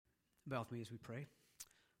Bow with me as we pray.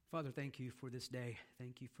 Father, thank you for this day.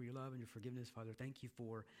 Thank you for your love and your forgiveness. Father, thank you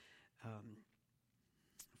for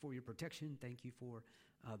your protection. Thank you for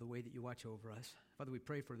the way that you watch over us. Father, we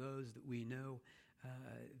pray for those that we know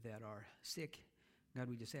that are sick. God,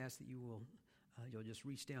 we just ask that you'll just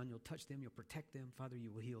reach down, you'll touch them, you'll protect them. Father,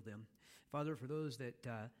 you will heal them. Father, for those that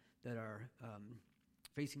are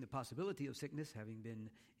facing the possibility of sickness, having been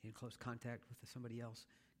in close contact with somebody else,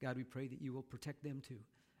 God, we pray that you will protect them too.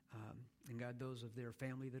 And God, those of their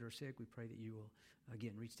family that are sick, we pray that you will,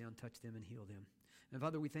 again, reach down, touch them, and heal them. And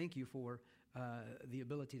Father, we thank you for the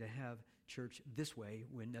ability to have church this way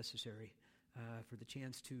when necessary, for the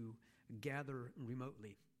chance to gather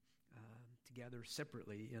remotely, to gather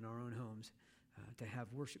separately in our own homes, to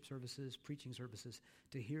have worship services, preaching services,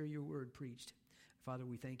 to hear your word preached. Father,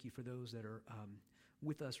 we thank you for those that are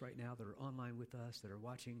with us right now, that are online with us, that are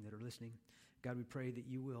watching, that are listening. God, we pray that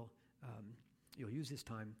you will you'll use this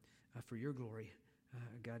time for your glory,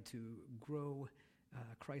 God, to grow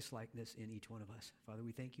Christ-likeness in each one of us. Father,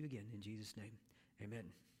 we thank you again in Jesus' name. Amen.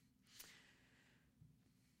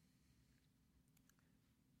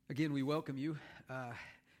 Again, we welcome you. I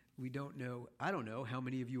don't know how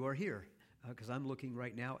many of you are here, because I'm looking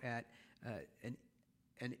right now at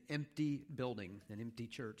an empty building, an empty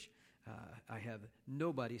church. I have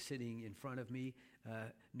nobody sitting in front of me,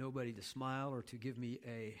 nobody to smile or to give me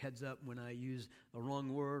a heads up when I use a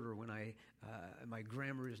wrong word or when my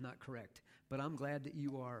grammar is not correct. But I'm glad that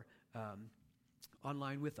you are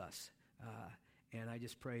online with us, and I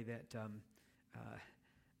just pray that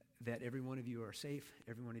that every one of you are safe.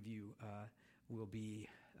 Every one of you will be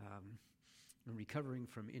recovering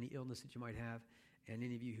from any illness that you might have, and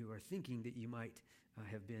any of you who are thinking that you might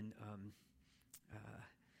have been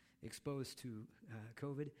exposed to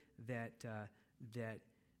COVID, that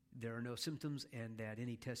there are no symptoms, and that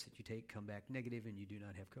any tests that you take come back negative and you do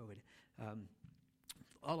not have COVID.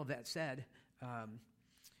 All of that said,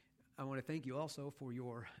 I want to thank you also for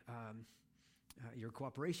your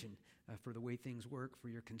cooperation, for the way things work, for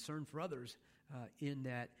your concern for others, in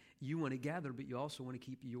that you want to gather, but you also want to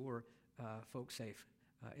keep your folks safe.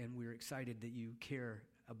 And we're excited that you care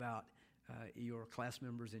about your class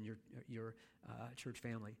members and your church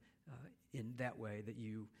family in that way, that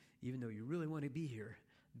you, even though you really want to be here,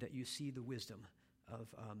 that you see the wisdom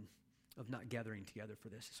of not gathering together for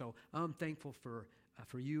this. So I'm thankful for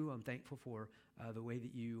you. I'm thankful for the way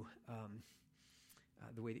that you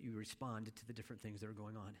respond to the different things that are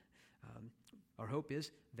going on. Our hope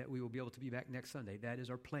is that we will be able to be back next Sunday. That is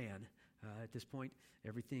our plan. At this point,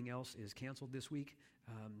 everything else is canceled this week,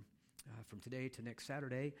 from today to next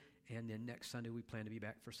Saturday, and then next Sunday we plan to be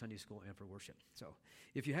back for Sunday school and for worship. So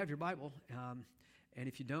if you have your Bible, and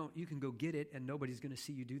if you don't, you can go get it, and nobody's going to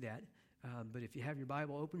see you do that. But if you have your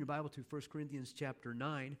Bible, open your Bible to 1 Corinthians chapter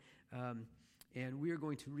 9, and we are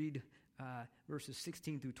going to read verses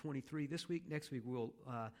 16 through 23 this week. Next week we'll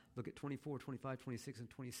look at 24, 25, 26, and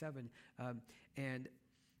 27. And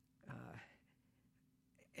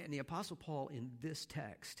the Apostle Paul in this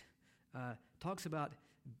text talks about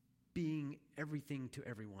being everything to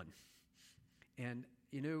everyone. And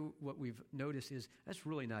you know what we've noticed is that's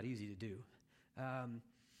really not easy to do.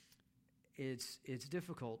 It's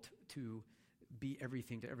difficult to be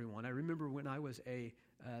everything to everyone. I remember when I was a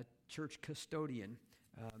church custodian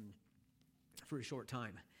for a short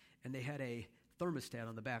time, and they had a thermostat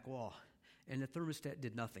on the back wall, and the thermostat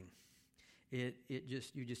did nothing. You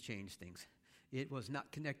just changed things. It was not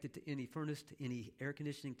connected to any furnace, to any air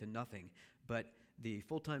conditioning, to nothing. But the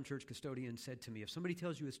full-time church custodian said to me, if somebody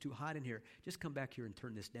tells you it's too hot in here, just come back here and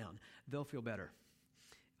turn this down. They'll feel better.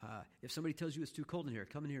 If somebody tells you it's too cold in here,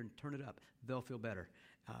 come in here and turn it up. They'll feel better.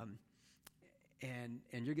 And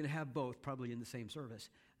you're going to have both probably in the same service.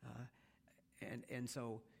 And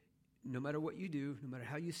so no matter what you do, no matter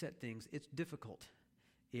how you set things, it's difficult.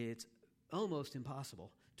 It's almost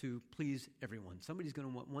impossible to please everyone. Somebody's going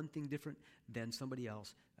to want one thing different than somebody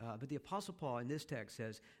else. But the Apostle Paul in this text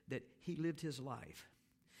says that he lived his life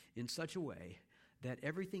in such a way that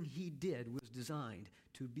everything he did was designed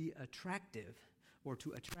to be attractive or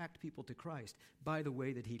to attract people to Christ by the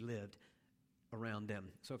way that he lived around them.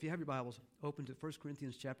 So if you have your Bibles, open to 1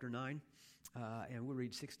 Corinthians chapter 9, and we'll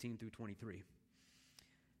read 16 through 23. And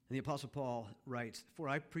the Apostle Paul writes,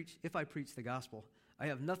 if I preach the gospel, I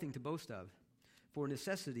have nothing to boast of, for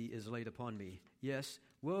necessity is laid upon me. Yes,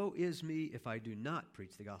 woe is me if I do not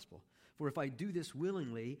preach the gospel. For if I do this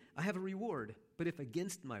willingly, I have a reward. But if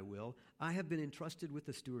against my will, I have been entrusted with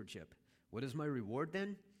the stewardship. What is my reward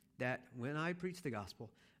then? That when I preach the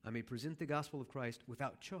gospel, I may present the gospel of Christ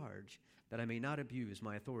without charge, that I may not abuse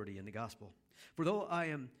my authority in the gospel. For though I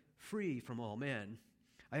am free from all men,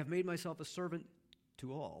 I have made myself a servant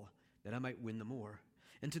to all, that I might win the more.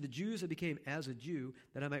 And to the Jews I became as a Jew,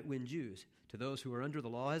 that I might win Jews. To those who are under the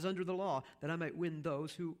law, as under the law, that I might win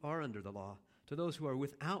those who are under the law. To those who are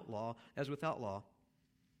without law, as without law,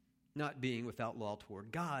 not being without law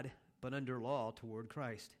toward God, but under law toward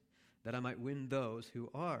Christ, that I might win those who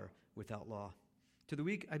are without law. To the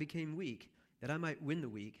weak I became weak, that I might win the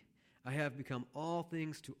weak. I have become all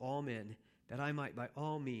things to all men, that I might by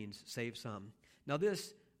all means save some. Now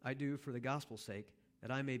this I do for the gospel's sake,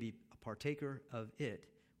 that I may be a partaker of it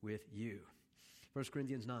with you. 1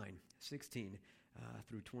 Corinthians 9:16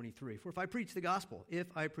 through 23. For if I preach the gospel,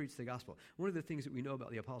 one of the things that we know about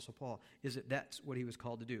the Apostle Paul is that that's what he was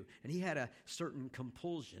called to do. And he had a certain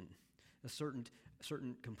compulsion,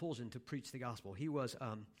 to preach the gospel. He was,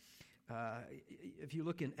 if you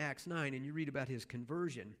look in Acts 9 and you read about his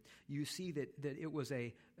conversion, you see that there was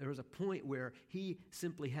a point where he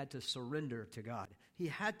simply had to surrender to God. He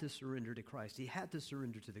had to surrender to Christ. He had to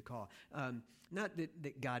surrender to the call. Not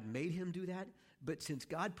that God made him do that, but since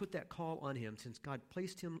God put that call on him, since God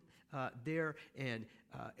placed him there and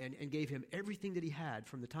gave him everything that he had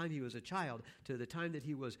from the time he was a child to the time that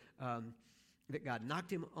he was that God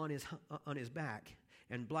knocked him on his back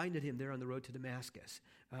and blinded him there on the road to Damascus.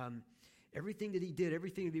 Everything that he did,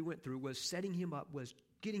 everything that he went through was setting him up, was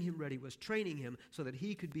getting him ready, was training him so that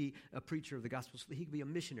he could be a preacher of the gospel, so that he could be a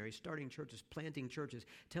missionary, starting churches, planting churches,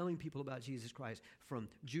 telling people about Jesus Christ, from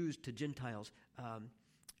Jews to Gentiles,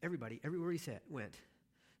 everybody, everywhere he went.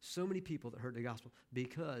 So many people that heard the gospel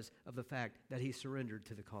because of the fact that he surrendered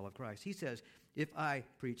to the call of Christ. He says, if I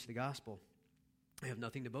preach the gospel, I have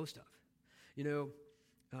nothing to boast of. You know,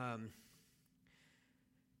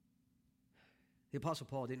 the Apostle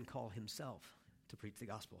Paul didn't call himself to preach the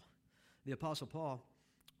gospel. The Apostle Paul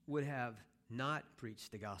would have not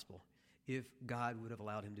preached the gospel if God would have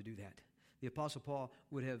allowed him to do that. The Apostle Paul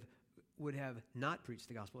would have not preached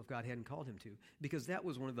the gospel if God hadn't called him to, because that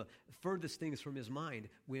was one of the furthest things from his mind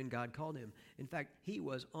when God called him. In fact, he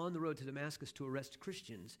was on the road to Damascus to arrest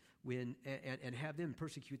Christians and have them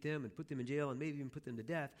persecute them and put them in jail and maybe even put them to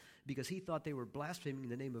death because he thought they were blaspheming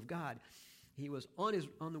the name of God. He was on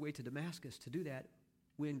the way to Damascus to do that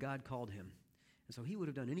when God called him. And so he would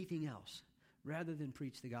have done anything else rather than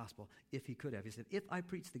preach the gospel if he could have. He said, if I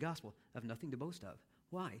preach the gospel, I have nothing to boast of.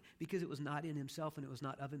 Why? Because it was not in himself and it was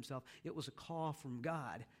not of himself. It was a call from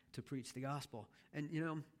God to preach the gospel. And, you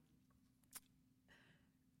know,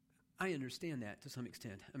 I understand that to some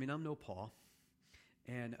extent. I mean, I'm no Paul.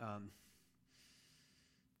 And I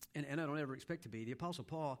don't ever expect to be. The Apostle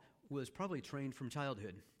Paul was probably trained from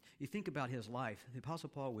childhood. You think about his life. The Apostle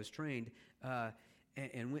Paul was trained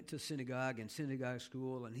and went to synagogue and synagogue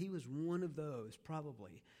school, and he was one of those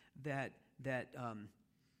probably that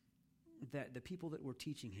the people that were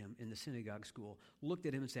teaching him in the synagogue school looked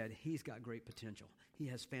at him and said, he's got great potential. He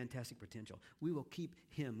has fantastic potential. We will keep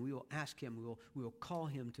him. We will ask him. We will call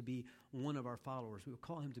him to be one of our followers. We will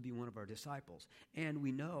call him to be one of our disciples. And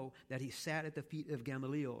we know that he sat at the feet of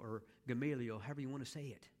Gamaliel, however you want to say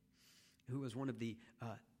it, who was one of the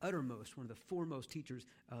one of the foremost teachers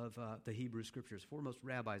of the Hebrew Scriptures, foremost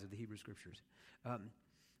rabbis of the Hebrew Scriptures.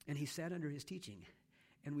 And he sat under his teaching.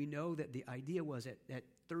 And we know that the idea was at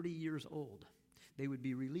 30 years old, they would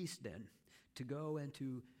be released then to go and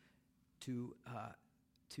to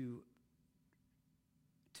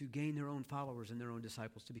gain their own followers and their own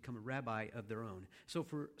disciples, to become a rabbi of their own. So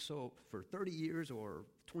for 30 years or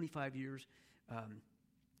 25 years,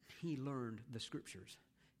 he learned the Scriptures.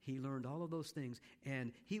 He learned all of those things,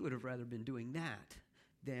 and he would have rather been doing that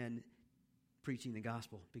than preaching the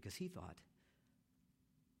gospel, because he thought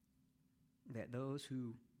that those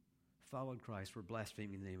who followed Christ were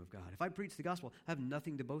blaspheming the name of God. If I preach the gospel, I have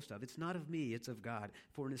nothing to boast of. It's not of me, it's of God.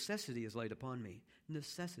 For necessity is laid upon me.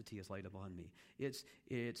 Necessity is laid upon me. It's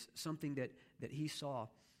something that he saw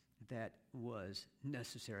that was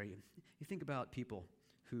necessary. You think about people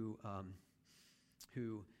who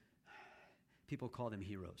people call them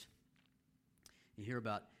heroes. You hear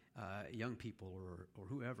about young people or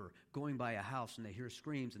whoever going by a house and they hear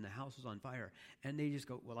screams and the house is on fire, and they just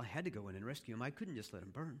go, well, I had to go in and rescue them. I couldn't just let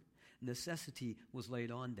them burn. Necessity was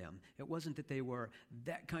laid on them. It wasn't that they were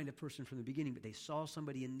that kind of person from the beginning, but they saw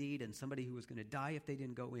somebody in need and somebody who was going to die if they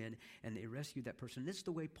didn't go in, and they rescued that person. This is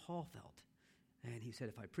the way Paul felt. And he said,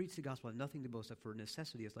 if I preach the gospel, I have nothing to boast of, for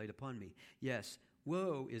necessity is laid upon me. Yes,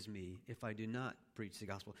 woe is me if I do not preach the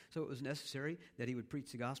gospel. So it was necessary that he would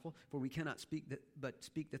preach the gospel, for we cannot speak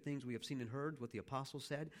the things we have seen and heard, what the apostle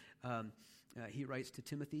said. He writes to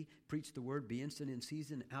Timothy, preach the word, be instant in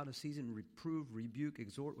season, out of season, reprove, rebuke,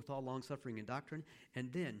 exhort with all longsuffering and doctrine.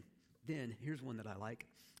 And then here's one that I like.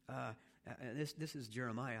 And this is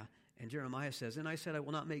Jeremiah. And Jeremiah says, "And I said, I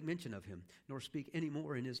will not make mention of him, nor speak any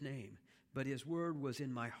more in his name. But his word was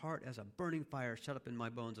in my heart as a burning fire shut up in my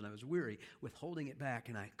bones, and I was weary with holding it back,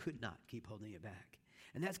 and I could not keep holding it back."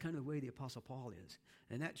 And that's kind of the way the Apostle Paul is.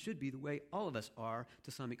 And that should be the way all of us are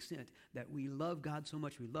to some extent, that we love God so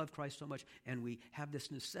much, we love Christ so much, and we have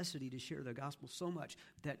this necessity to share the gospel so much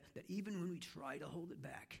that even when we try to hold it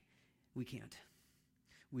back, we can't.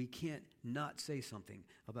 We can't not say something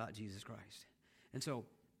about Jesus Christ. And so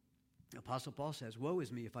Apostle Paul says, "Woe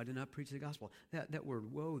is me if I do not preach the gospel." That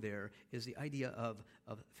word woe there is the idea of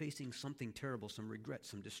facing something terrible, some regret,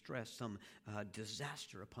 some distress, some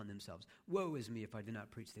disaster upon themselves. Woe is me if I do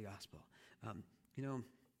not preach the gospel. I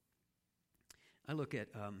look at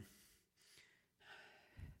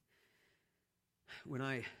when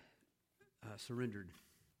I surrendered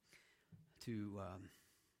to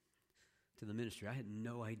the ministry, I had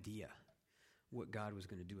no idea what God was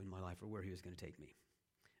going to do in my life or where he was going to take me.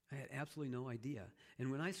 I had absolutely no idea.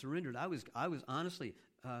 And when I surrendered, I was honestly,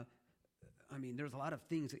 there's a lot of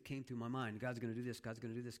things that came through my mind. God's going to do this, God's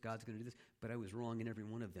going to do this, God's going to do this. But I was wrong in every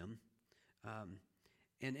one of them.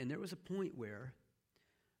 And there was a point where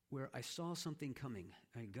I saw something coming.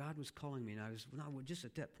 God was calling me, and just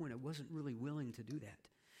at that point, I wasn't really willing to do that.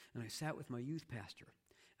 And I sat with my youth pastor,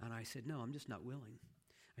 and I said, "No, I'm just not willing."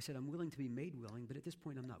 I said, "I'm willing to be made willing, but at this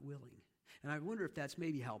point, I'm not willing." And I wonder if that's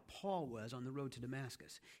maybe how Paul was on the road to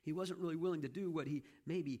Damascus. He wasn't really willing to do what he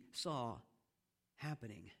maybe saw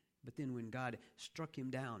happening. But then when God struck him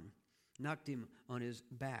down, knocked him on his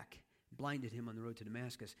back, blinded him on the road to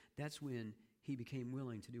Damascus, that's when he became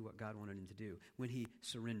willing to do what God wanted him to do, when he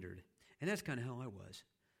surrendered. And that's kind of how I was,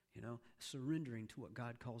 surrendering to what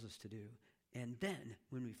God calls us to do. And then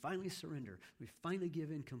when we finally surrender, we finally give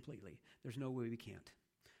in completely, there's no way we can't.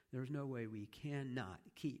 There's no way we cannot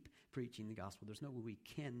keep preaching the gospel. There's no way we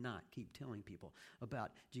cannot keep telling people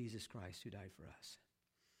about Jesus Christ who died for us.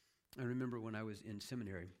 I remember when I was in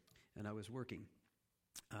seminary and I was working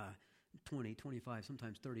 20, 25,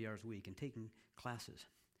 sometimes 30 hours a week and taking classes.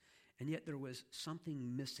 And yet there was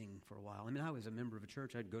something missing for a while. I was a member of a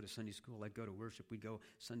church. I'd go to Sunday school. I'd go to worship. We'd go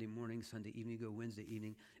Sunday morning, Sunday evening, go Wednesday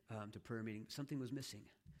evening to prayer meeting. Something was missing.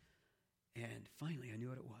 And finally I knew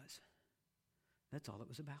what it was. That's all it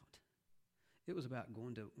was about. It was about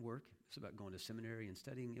going to work. It was about going to seminary and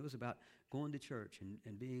studying. It was about going to church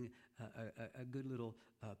and being a good little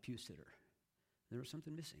pew sitter. There was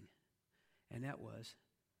something missing, and that was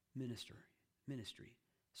ministry,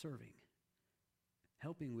 serving,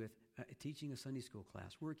 helping with teaching a Sunday school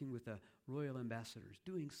class, working with the royal ambassadors,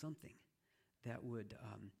 doing something that would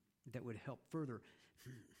help further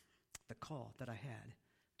the call that I had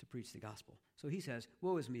to preach the gospel. So he says,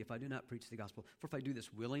 "Woe is me if I do not preach the gospel. For if I do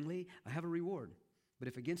this willingly, I have a reward. But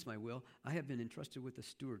if against my will, I have been entrusted with a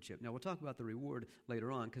stewardship." Now, we'll talk about the reward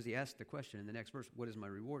later on, because he asked the question in the next verse, "What is my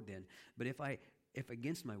reward then?" But if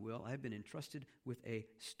against my will, I have been entrusted with a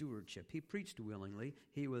stewardship. He preached willingly.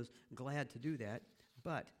 He was glad to do that,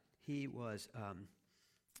 but he was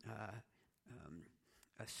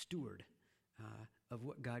a steward of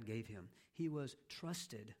what God gave him. He was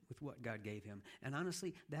trusted with what God gave him. And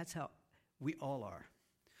honestly, that's how we all are.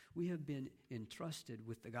 We have been entrusted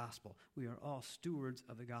with the gospel. We are all stewards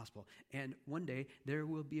of the gospel. And one day, there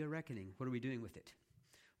will be a reckoning. What are we doing with it?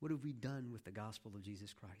 What have we done with the gospel of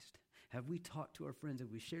Jesus Christ? Have we talked to our friends?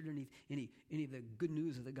 Have we shared any of the good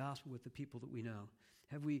news of the gospel with the people that we know?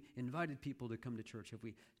 Have we invited people to come to church? Have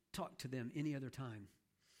we talked to them any other time?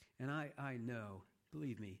 And I know,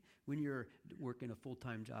 believe me, when you're working a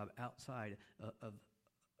full-time job outside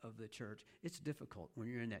of the church, it's difficult when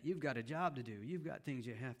you're in that. You've got a job to do. You've got things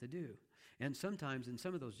you have to do. And sometimes in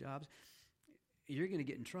some of those jobs, you're going to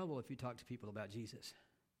get in trouble if you talk to people about Jesus.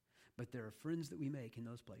 But there are friends that we make in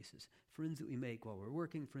those places, friends that we make while we're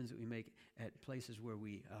working, friends that we make at places where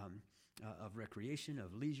we, of recreation,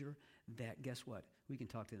 of leisure, that, guess what? We can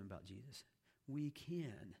talk to them about Jesus. We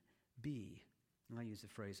can be, and I use the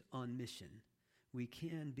phrase, on mission. We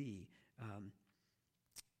can be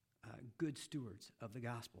good stewards of the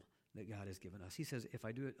gospel that God has given us. He says, if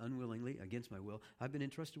I do it unwillingly, against my will, I've been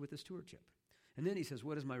entrusted with the stewardship. And then he says,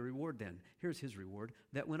 what is my reward then? Here's his reward,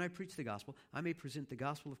 that when I preach the gospel, I may present the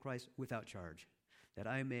gospel of Christ without charge, that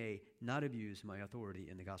I may not abuse my authority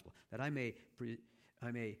in the gospel, that I may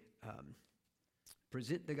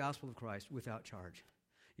present the gospel of Christ without charge.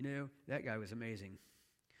 You know, that guy was amazing.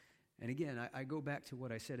 And again, I go back to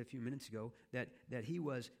what I said a few minutes ago, that he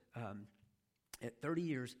was, at 30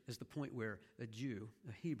 years is the point where a Jew,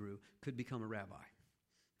 a Hebrew, could become a rabbi.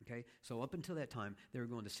 Okay, so up until that time, they were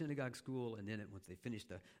going to synagogue school, and then once they finished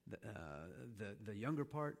the younger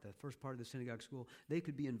part, the first part of the synagogue school, they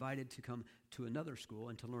could be invited to come to another school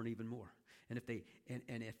and to learn even more. And if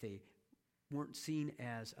they weren't seen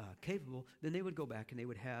as capable, then they would go back and they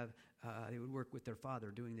would work with their father,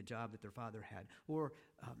 doing the job that their father had. Or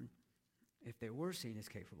if they were seen as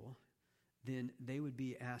capable, then they would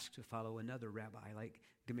be asked to follow another rabbi like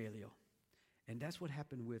Gamaliel. And that's what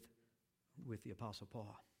happened with the Apostle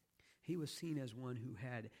Paul. He was seen as one who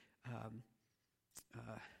had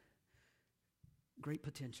great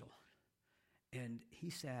potential. And he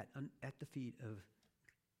sat at the feet of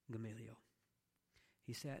Gamaliel.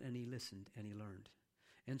 He sat and he listened and he learned.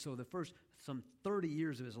 And so the first some 30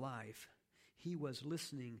 years of his life, he was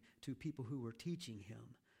listening to people who were teaching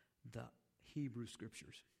him the Hebrew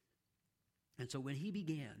Scriptures. And so when he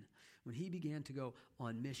began to go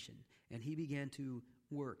on mission and he began to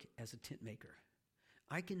work as a tent maker,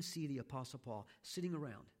 I can see the Apostle Paul sitting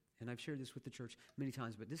around, and I've shared this with the church many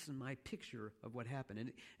times, but this is my picture of what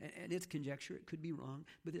happened. And it's conjecture, it could be wrong,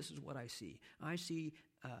 but this is what I see. I see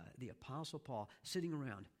the Apostle Paul sitting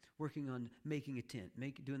around, working on making a tent,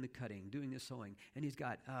 doing the cutting, doing the sewing, and he's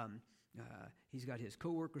got his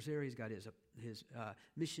co-workers there, he's got his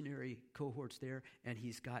missionary cohorts there, and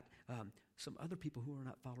he's got some other people who are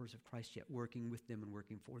not followers of Christ yet working with them and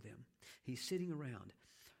working for them. He's sitting around,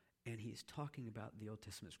 and he's talking about the Old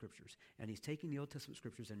Testament Scriptures. And he's taking the Old Testament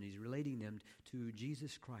Scriptures and he's relating them to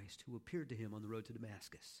Jesus Christ, who appeared to him on the road to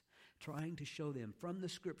Damascus, trying to show them from the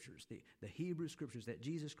Scriptures, the Hebrew Scriptures, that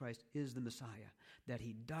Jesus Christ is the Messiah, that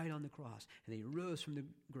he died on the cross, and he rose from the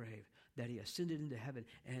grave, that he ascended into heaven,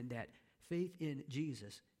 and that faith in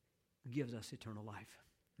Jesus gives us eternal life.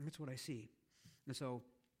 And that's what I see. And so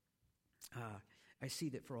I see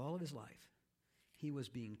that for all of his life, he was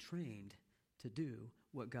being trained to do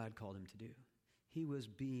what God called him to do. He was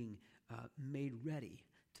being made ready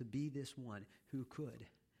to be this one who could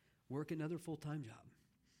work another full-time job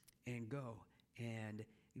and go and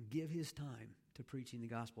give his time to preaching the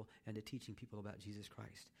gospel and to teaching people about Jesus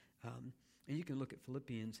Christ. And you can look at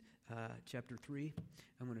Philippians chapter 3.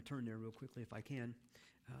 I'm going to turn there real quickly if I can.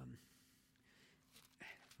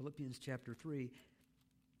 Philippians chapter 3.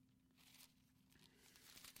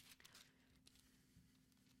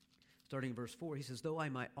 Starting in verse 4, he says, though I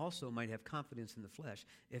might have confidence in the flesh,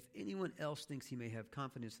 if anyone else thinks he may have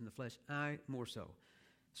confidence in the flesh, I more so.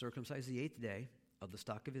 Circumcised the 8th day, of the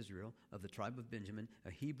stock of Israel, of the tribe of Benjamin,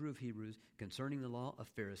 a Hebrew of Hebrews, concerning the law, a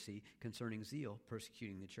Pharisee, concerning zeal,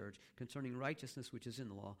 persecuting the church, concerning righteousness which is in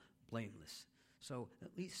the law, blameless. So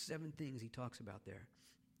at least 7 things he talks about there.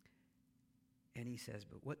 And he says,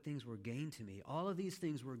 but what things were gained to me? All of these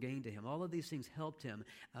things were gained to him. All of these things helped him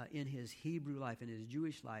in his Hebrew life, in his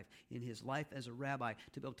Jewish life, in his life as a rabbi,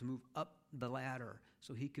 to be able to move up the ladder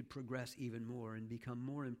so he could progress even more and become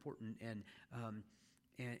more important and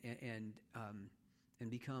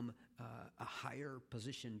become a higher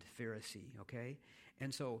positioned Pharisee, okay?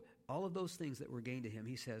 And so all of those things that were gained to him,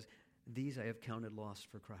 he says, these I have counted loss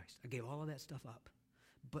for Christ. I gave all of that stuff up.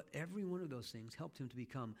 But every one of those things helped him to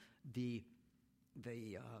become the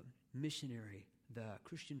missionary, the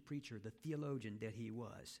Christian preacher, the theologian that he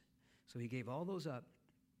was. So he gave all those up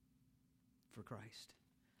for Christ.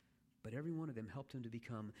 But every one of them helped him to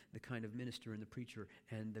become the kind of minister and the preacher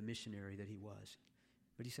and the missionary that he was.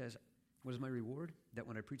 But he says, what is my reward? That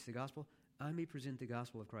when I preach the gospel, I may present the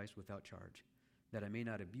gospel of Christ without charge, that I may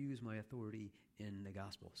not abuse my authority in the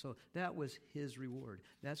gospel. So that was his reward.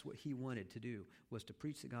 That's what he wanted to do, was to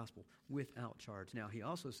preach the gospel without charge. Now, he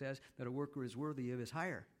also says that a worker is worthy of his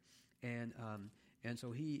hire. And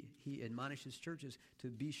so he admonishes churches to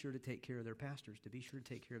be sure to take care of their pastors, to be sure to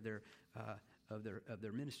take care of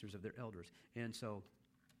their ministers, of their elders. And so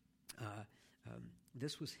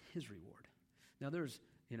this was his reward. Now, there's,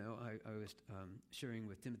 I was sharing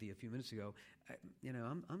with Timothy a few minutes ago,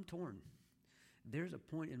 I'm torn. There's a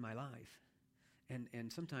point in my life,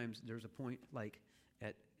 and sometimes there's a point like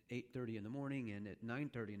at 8:30 in the morning, and at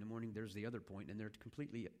 9:30 in the morning there's the other point, and they're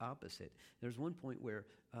completely opposite. There's one point where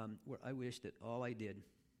I wish that all I did,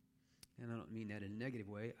 and I don't mean that in a negative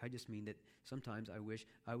way, I just mean that sometimes I wish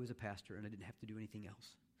I was a pastor and I didn't have to do anything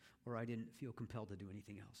else, or I didn't feel compelled to do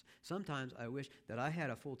anything else. Sometimes I wish that I had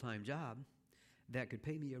a full-time job that could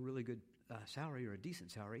pay me a really good salary or a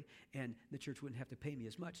decent salary, and the church wouldn't have to pay me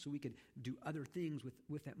as much, so we could do other things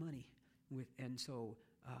with that money, and so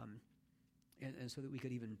that we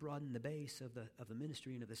could even broaden the base of the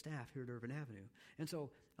ministry and of the staff here at Urban Avenue. And so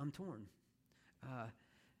I'm torn,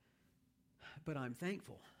 but I'm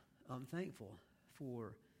thankful. I'm thankful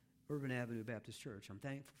for Urban Avenue Baptist Church. I'm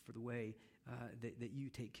thankful for the way that you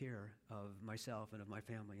take care of myself and of my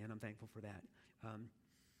family, and I'm thankful for that.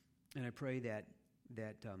 And I pray that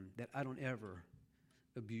I don't ever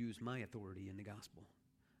abuse my authority in the gospel.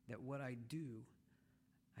 That what I do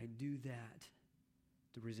that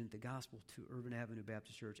to present the gospel to Urban Avenue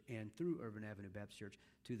Baptist Church and through Urban Avenue Baptist Church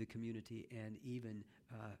to the community and even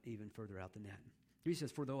further out than that. He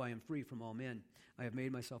says, for though I am free from all men, I have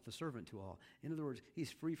made myself a servant to all. In other words,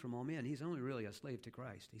 he's free from all men. He's only really a slave to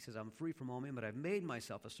Christ. He says, I'm free from all men, but I've made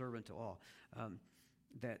myself a servant to all,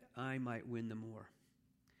 that I might win the more.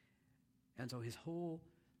 And so his whole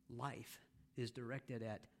life is directed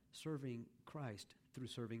at serving Christ through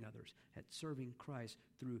serving others, at serving Christ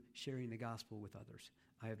through sharing the gospel with others.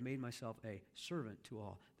 I have made myself a servant to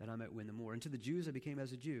all, that I might win the more. And to the Jews I became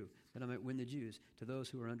as a Jew, that I might win the Jews, to those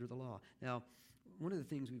who are under the law. Now, one of the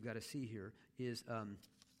things we've got to see here is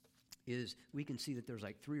we can see that there's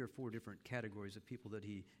like 3 or 4 different categories of people that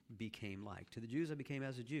he became like. To the Jews I became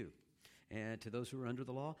as a Jew, and to those who are under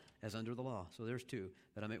the law, as under the law. So there's 2,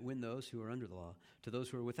 that I might win those who are under the law. To those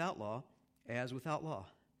who are without law, as without law,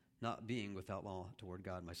 not being without law toward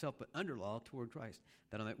God myself, but under law toward Christ,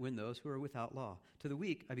 that I might win those who are without law. To the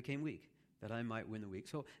weak I became weak, that I might win the weak.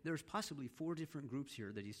 So there's possibly 4 different groups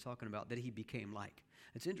here that he's talking about that he became like.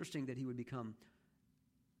 It's interesting that he would become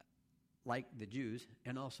like the Jews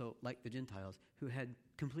and also like the Gentiles who had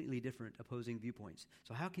completely different opposing viewpoints.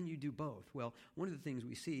 So how can you do both? Well, one of the things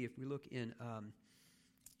we see if we look in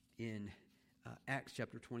Acts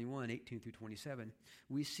chapter 21, 18 through 27,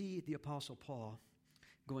 we see the Apostle Paul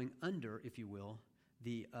going under, if you will,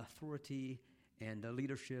 the authority and the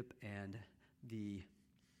leadership and the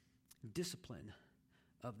discipline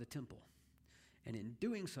of the temple. And in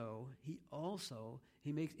doing so,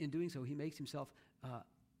 he makes himself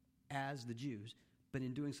as the Jews. But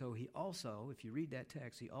in doing so, he also, if you read that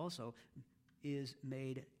text, he also is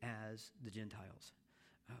made as the Gentiles.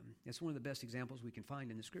 It's one of the best examples we can find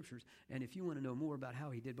in the Scriptures. And if you want to know more about how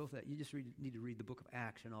he did both of that, you just need to read the book of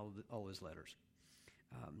Acts and all his letters.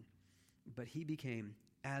 But he became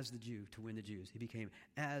as the Jew to win the Jews. He became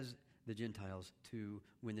as the Gentiles to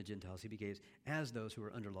win the Gentiles. He became as those who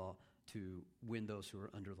are under law to win those who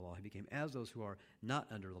are under the law. He became as those who are not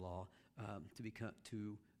under the law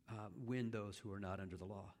to win those who are not under the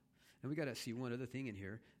law. And we got to see one other thing in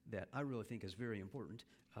here that I really think is very important.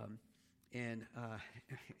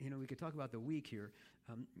 We could talk about the weak here.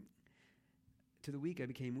 To the weak I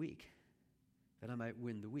became weak, that I might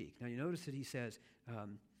win the weak. Now you notice that he says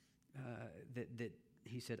that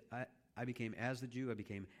he said, I became as the Jew, I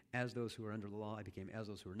became as those who are under the law, I became as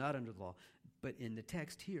those who are not under the law. But in the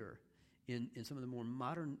text here, in some of the more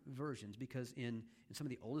modern versions, because in some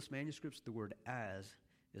of the oldest manuscripts, the word as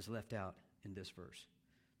is left out in this verse.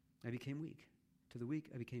 I became weak. To the weak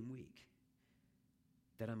I became weak,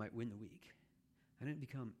 that I might win the weak. I didn't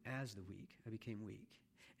become as the weak, I became weak.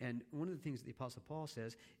 And one of the things that the Apostle Paul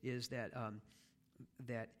says is that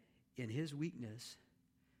in his weakness,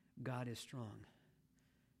 God is strong.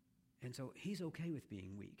 And so he's okay with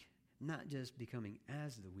being weak, not just becoming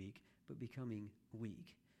as the weak, but becoming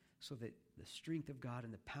weak, so that the strength of God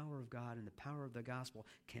and the power of God and the power of the gospel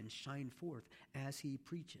can shine forth as he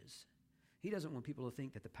preaches. He doesn't want people to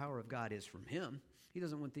think that the power of God is from him. He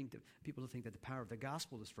doesn't want people to think that the power of the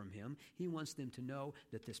gospel is from him. He wants them to know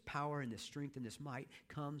that this power and this strength and this might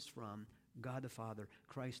comes from God the Father,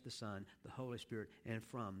 Christ the Son, the Holy Spirit, and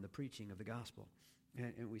from the preaching of the gospel.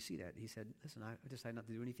 And we see that. He said, listen, I decided not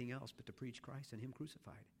to do anything else but to preach Christ and him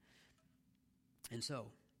crucified. And so,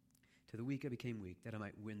 to the weak I became weak, that I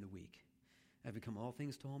might win the weak. I have become all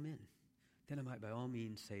things to all men, that I might by all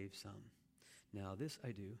means save some. Now this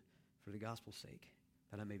I do for the gospel's sake,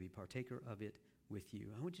 that I may be partaker of it with you.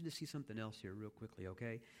 I want you to see something else here real quickly,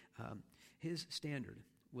 okay? His standard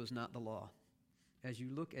was not the law. As you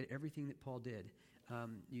look at everything that Paul did,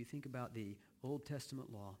 you think about the Old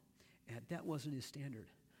Testament law, and that wasn't his standard.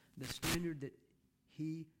 The standard that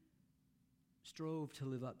he strove to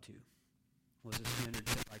live up to was a standard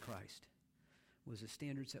set by Christ. Was a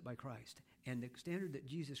standard set by Christ. And the standard that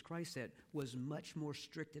Jesus Christ set was much more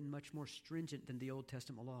strict and much more stringent than the Old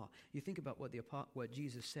Testament law. You think about what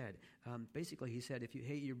Jesus said. Basically, he said, if you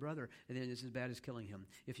hate your brother, then it's as bad as killing him.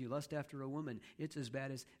 If you lust after a woman, it's as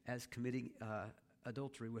bad as committing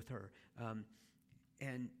adultery with her.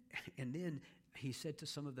 And then he said to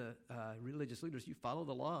some of the religious leaders, you follow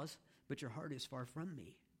the laws, but your heart is far from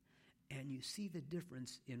me. And you see the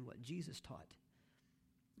difference in what Jesus taught.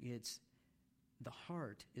 It's the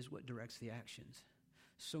heart is what directs the actions.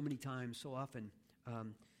 So many times, so often,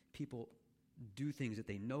 people do things that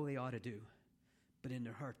they know they ought to do, But in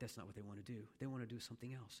their heart, that's not what they want to do. They want to do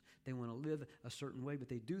something else. They want to live a certain way, but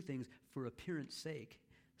they do things for appearance sake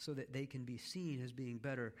so that they can be seen as being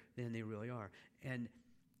better than they really are. And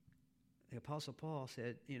the Apostle Paul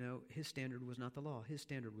said, his standard was not the law. His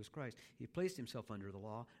standard was Christ. He placed himself under the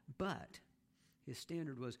law, but his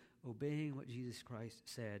standard was obeying what Jesus Christ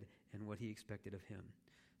said and what he expected of him.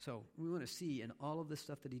 So we want to see in all of the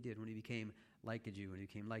stuff that he did when he became like a Jew, when he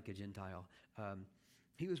became like a Gentile,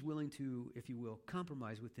 he was willing to, if you will,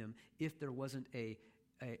 compromise with them if there wasn't a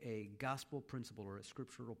gospel principle or a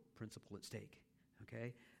scriptural principle at stake.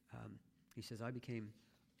 Okay? He says, I became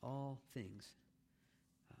all things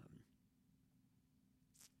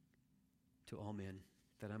to all men,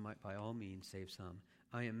 that I might by all means save some.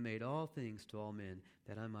 I am made all things to all men,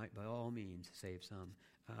 that I might by all means save some.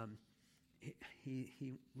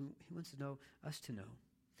 He wants to know us to know.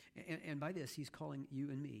 And by this, he's calling you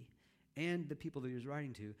and me and the people that he was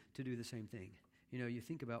writing to do the same thing. You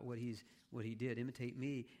think about what he did. Imitate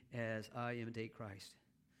me as I imitate Christ.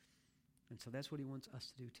 And so that's what he wants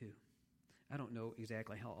us to do too. I don't know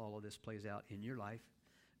exactly how all of this plays out in your life.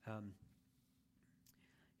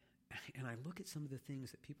 And I look at some of the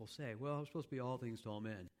things that people say, well, I'm supposed to be all things to all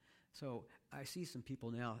men. So I see some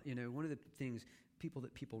people now, one of the things,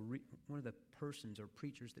 one of the persons or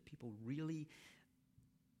preachers that people really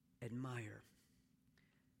admire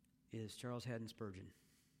is Charles Haddon Spurgeon.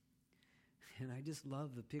 And I just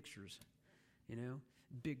love the pictures,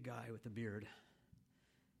 big guy with a beard,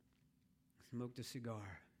 smoked a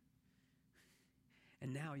cigar.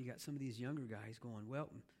 And now you got some of these younger guys going, well,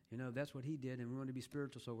 that's what he did, and we want to be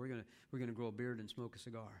spiritual, so we're gonna grow a beard and smoke a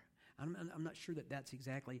cigar. I'm not sure that that's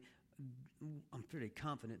exactly. I'm pretty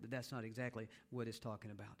confident that that's not exactly what it's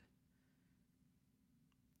talking about.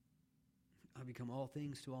 I become all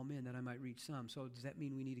things to all men that I might reach some. So does that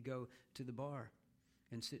mean we need to go to the bar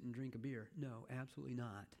and sit and drink a beer? No, absolutely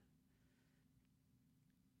not.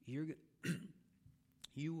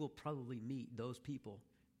 You will probably meet those people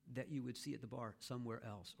that you would see at the bar somewhere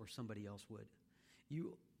else, or somebody else would.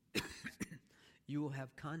 You will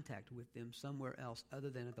have contact with them somewhere else other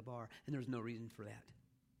than at the bar, and there's no reason for that.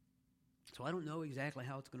 So I don't know exactly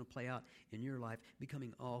how it's going to play out in your life,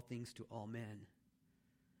 becoming all things to all men.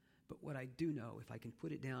 But what I do know, if I can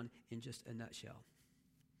put it down in just a nutshell,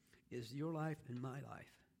 is your life and my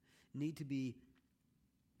life need to be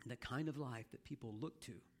the kind of life that people look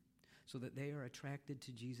to so that they are attracted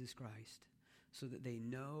to Jesus Christ, so that they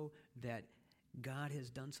know that God has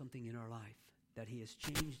done something in our life, that he has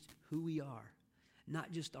changed who we are,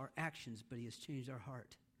 not just our actions, but he has changed our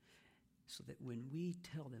heart, so that when we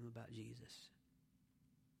tell them about Jesus,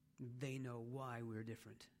 they know why we're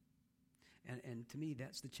different. And to me,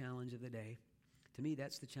 that's the challenge of the day. To me,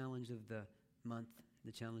 that's the challenge of the month,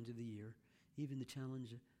 the challenge of the year, even the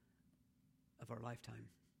challenge of our lifetime,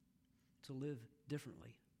 to live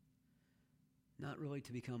differently. Not really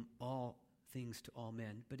to become all things to all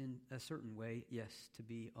men, but in a certain way, yes, to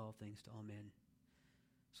be all things to all men.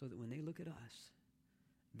 So that when they look at us,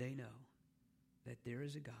 they know that there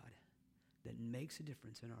is a God that makes a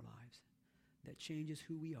difference in our lives, that changes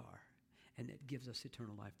who we are, and that gives us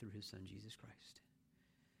eternal life through his Son, Jesus Christ.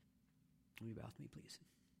 Will you bow with me, please?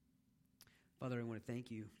 Father, I want to thank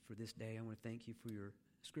you for this day. I want to thank you for your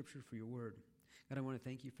scripture, for your word. God, I want to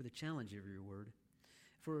thank you for the challenge of your word,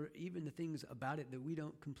 for even the things about it that we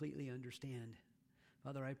don't completely understand.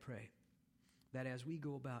 Father, I pray that as we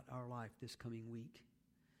go about our life this coming week,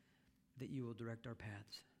 that you will direct our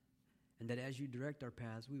paths. And that as you direct our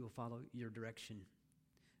paths, we will follow your direction.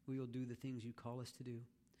 We will do the things you call us to do.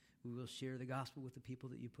 We will share the gospel with the people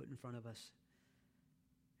that you put in front of us.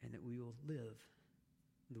 And that we will live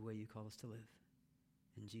the way you call us to live.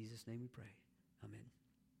 In Jesus' name we pray. Amen.